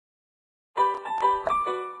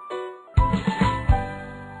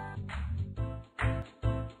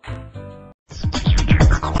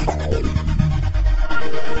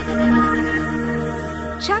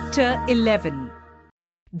Chapter 11.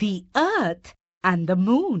 The Earth and the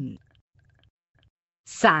Moon.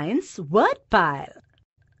 Science Word Pile.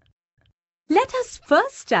 Let us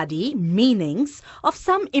first study meanings of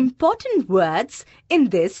some important words in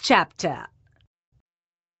this chapter.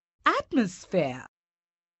 Atmosphere.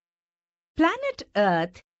 Planet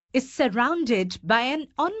Earth is surrounded by an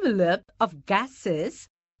envelope of gases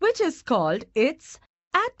which is called its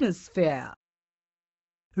atmosphere.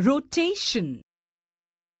 Rotation.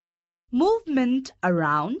 Movement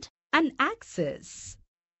around an axis.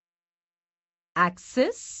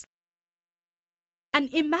 Axis. An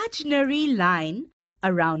imaginary line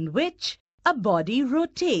around which a body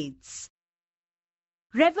rotates.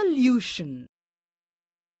 Revolution.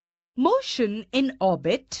 Motion in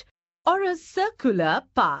orbit or a circular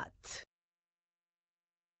path.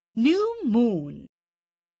 New moon.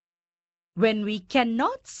 When we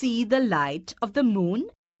cannot see the light of the moon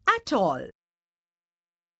at all.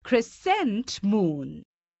 Crescent moon.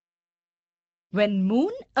 When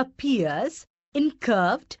moon appears in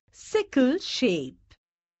curved sickle shape.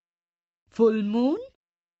 Full moon.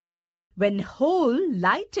 When whole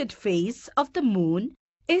lighted face of the moon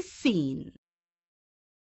is seen.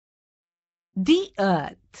 The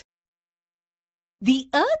Earth. The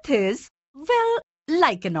Earth is, well,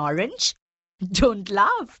 like an orange. Don't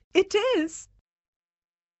laugh, it is.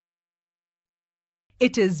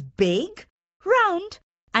 It is big, round,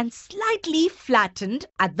 and slightly flattened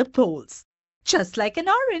at the poles, just like an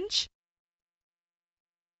orange.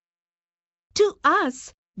 To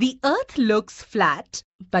us, the Earth looks flat,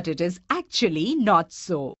 but it is actually not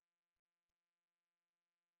so.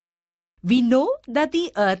 We know that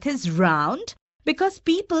the Earth is round because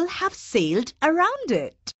people have sailed around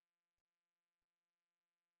it.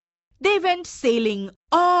 They went sailing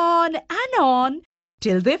on and on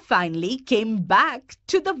till they finally came back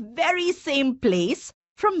to the very same place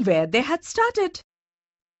from where they had started.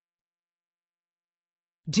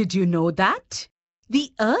 Did you know that?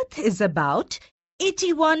 The Earth is about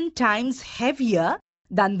 81 times heavier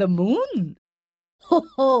than the moon. Ho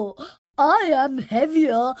ho! I am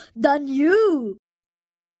heavier than you.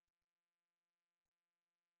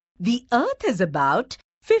 The Earth is about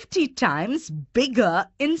 50 times bigger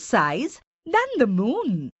in size than the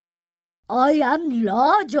moon. I am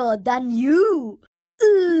larger than you.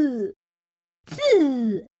 Ugh.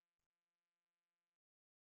 Ugh.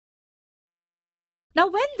 Now,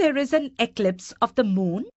 when there is an eclipse of the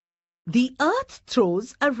moon, the Earth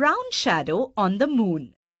throws a round shadow on the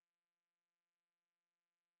moon.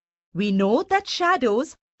 We know that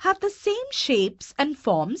shadows have the same shapes and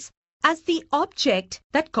forms as the object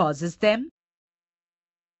that causes them.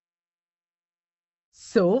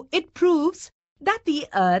 So it proves that the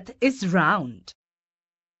Earth is round.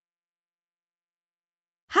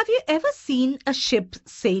 Have you ever seen a ship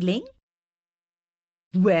sailing?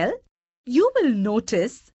 Well, you will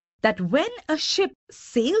notice that when a ship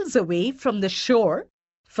sails away from the shore,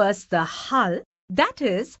 first the hull, that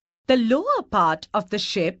is, the lower part of the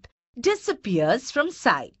ship, disappears from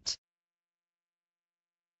sight.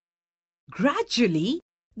 Gradually,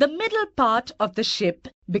 the middle part of the ship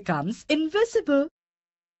becomes invisible.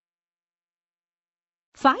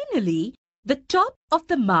 Finally, the top of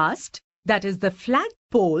the mast, that is the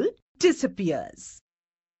flagpole, disappears.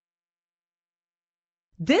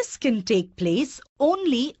 This can take place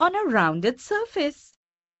only on a rounded surface.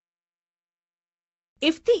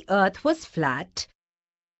 If the Earth was flat,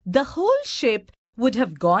 the whole ship would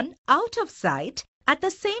have gone out of sight at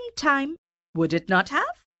the same time, would it not have?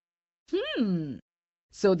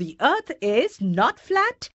 So the Earth is not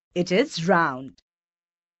flat, it is round.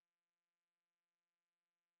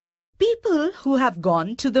 People who have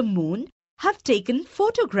gone to the moon have taken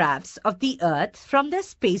photographs of the Earth from their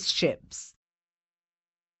spaceships.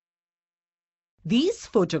 These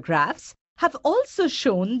photographs have also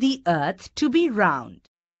shown the Earth to be round.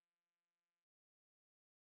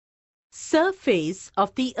 Surface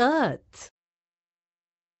of the Earth.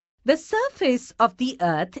 The surface of the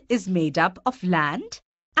Earth is made up of land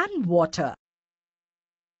and water.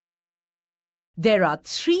 There are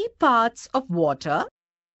 3 parts of water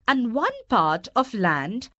and 1 part of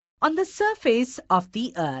land on the surface of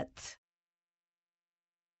the Earth.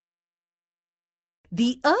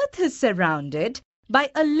 The Earth is surrounded by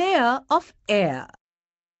a layer of air.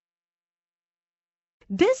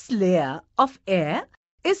 This layer of air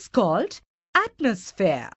is called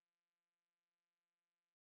atmosphere.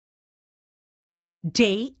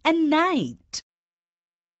 Day and night.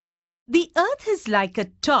 The Earth is like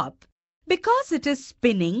a top because it is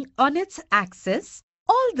spinning on its axis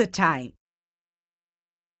all the time.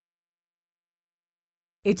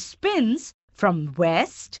 It spins from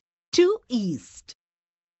west to east.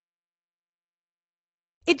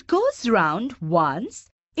 It goes round once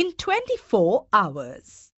in 24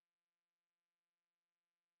 hours.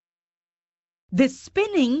 This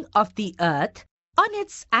spinning of the earth on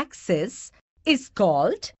its axis is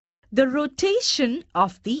called the rotation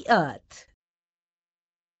of the earth.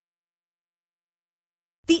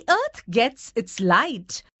 The earth gets its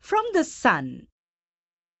light from the sun.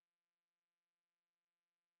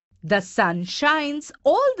 The sun shines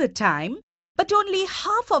all the time, but only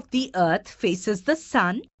half of the earth faces the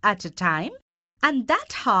sun at a time, and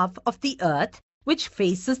that half of the earth which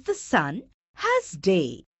faces the sun has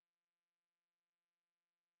day.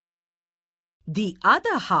 The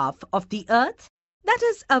other half of the earth that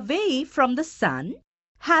is away from the sun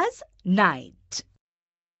has night.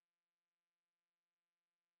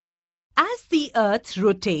 As the earth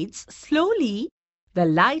rotates slowly, the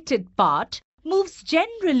lighted part moves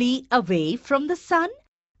generally away from the sun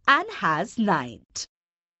and has night.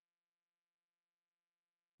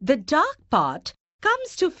 The dark part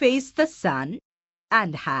comes to face the sun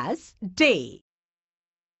and has day.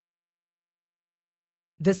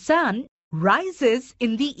 The sun rises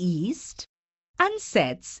in the east and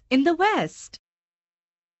sets in the west.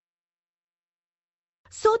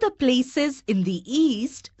 So the places in the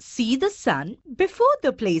east see the sun before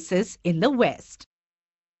the places in the west.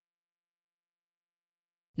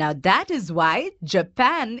 Now that is why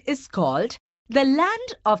Japan is called the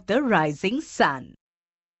land of the rising sun.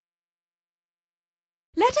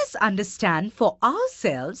 Let us understand for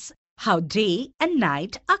ourselves how day and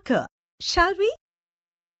night occur, shall we?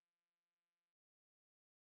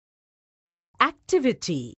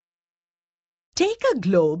 Activity. Take a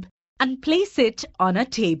globe and place it on a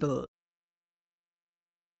table.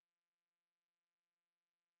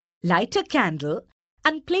 Light a candle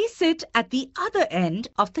and place it at the other end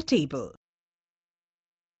of the table.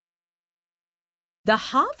 The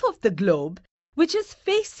half of the globe which is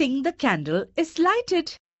facing the candle is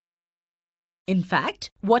lighted. In fact,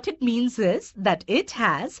 what it means is that it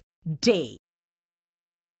has day.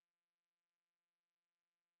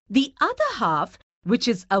 The other half, which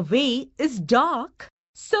is away, is dark,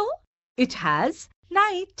 so it has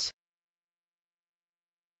night.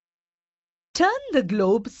 Turn the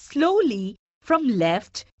globe slowly from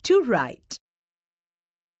left to right.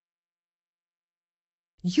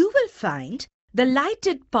 You will find the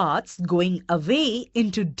lighted parts going away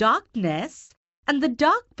into darkness and the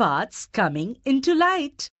dark parts coming into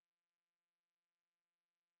light.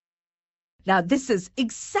 Now this is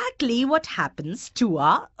exactly what happens to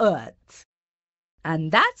our earth.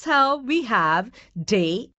 And that's how we have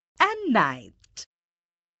day and night.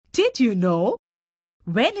 Did you know?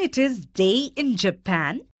 When it is day in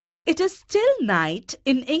Japan, it is still night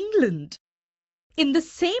in England. In the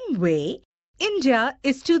same way, India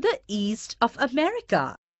is to the east of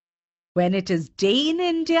America. When it is day in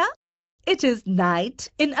India, it is night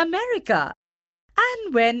in America.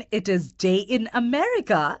 And when it is day in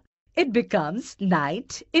America, it becomes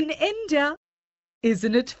night in India.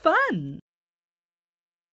 Isn't it fun?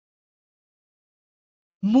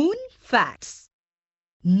 Moon facts.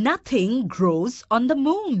 Nothing grows on the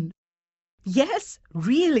moon. Yes,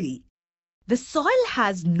 really. The soil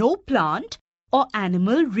has no plant or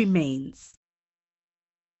animal remains.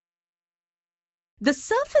 The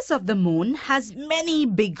surface of the moon has many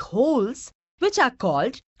big holes which are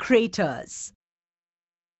called craters.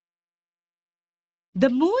 The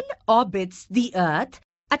moon orbits the Earth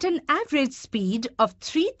at an average speed of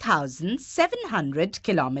 3,700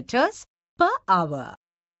 kilometers per hour.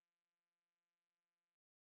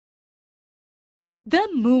 The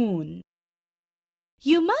moon.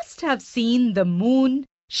 You must have seen the moon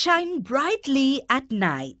shine brightly at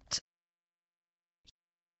night.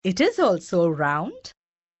 It is also round.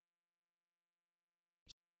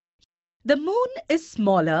 The moon is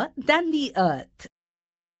smaller than the Earth.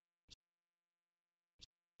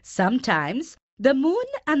 Sometimes the moon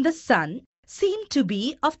and the sun seem to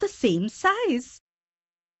be of the same size.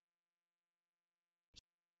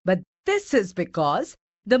 But this is because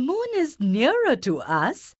the moon is nearer to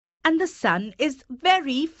us and the sun is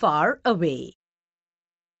very far away.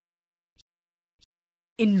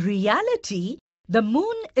 In reality, the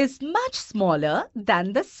moon is much smaller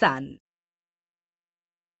than the sun.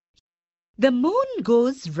 The moon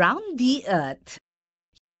goes round the Earth.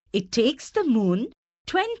 It takes the moon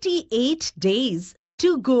 28 days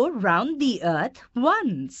to go round the Earth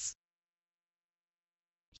once.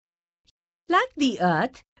 Like the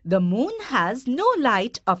Earth, the moon has no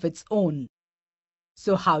light of its own.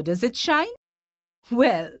 So how does it shine?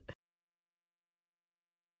 Well,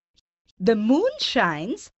 the moon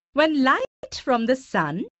shines when light from the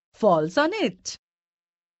sun falls on it.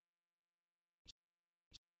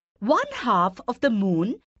 One half of the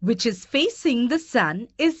moon, which is facing the sun,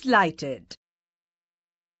 is lighted.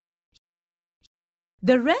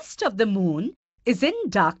 The rest of the moon is in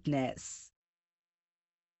darkness.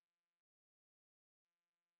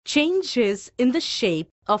 Changes in the shape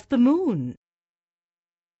of the moon.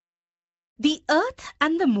 The earth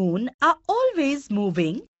and the moon are always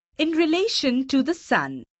moving in relation to the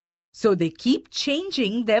sun, so they keep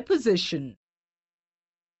changing their position.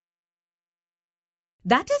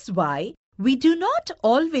 That is why we do not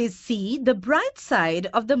always see the bright side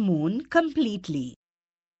of the moon completely.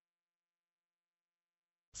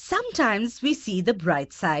 Sometimes we see the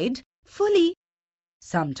bright side fully.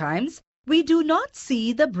 Sometimes we do not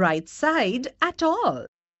see the bright side at all.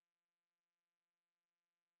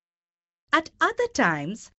 At other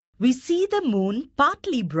times, we see the moon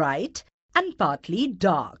partly bright and partly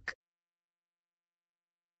dark.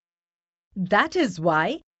 That is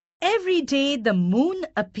why every day the moon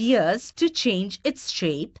appears to change its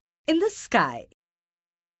shape in the sky.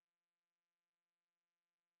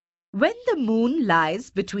 When the moon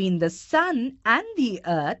lies between the sun and the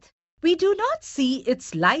earth, we do not see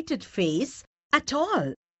its lighted face at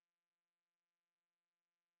all.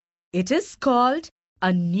 It is called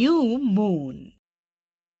a new moon.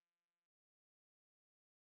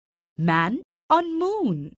 Man on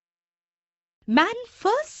moon. Man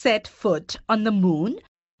first set foot on the moon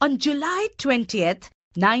on July 20th,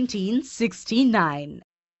 1969.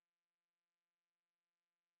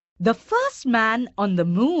 The first man on the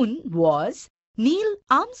moon was Neil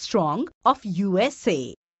Armstrong of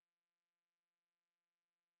USA.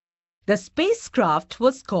 The spacecraft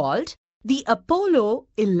was called the Apollo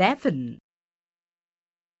 11.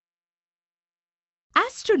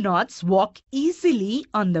 Astronauts walk easily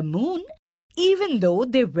on the moon even though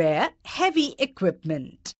they wear heavy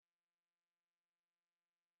equipment.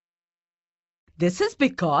 This is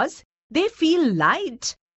because they feel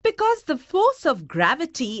light because the force of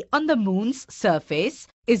gravity on the moon's surface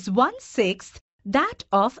is 1/6 that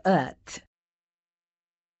of Earth.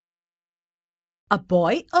 A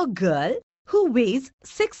boy or girl who weighs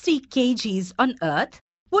 60 kgs on Earth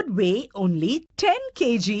would weigh only 10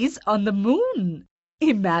 kgs on the moon.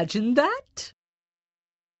 Imagine that!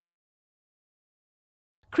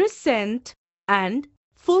 Crescent and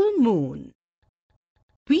full moon.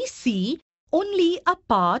 We see only a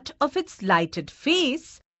part of its lighted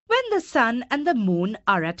face when the sun and the moon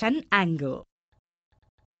are at an angle.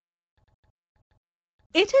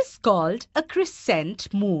 It is called a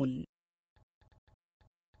crescent moon.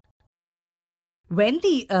 When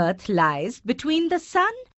the earth lies between the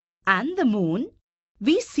sun and the moon,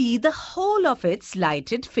 we see the whole of its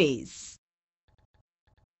lighted face.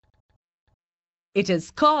 It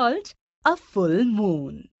is called a full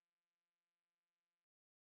moon.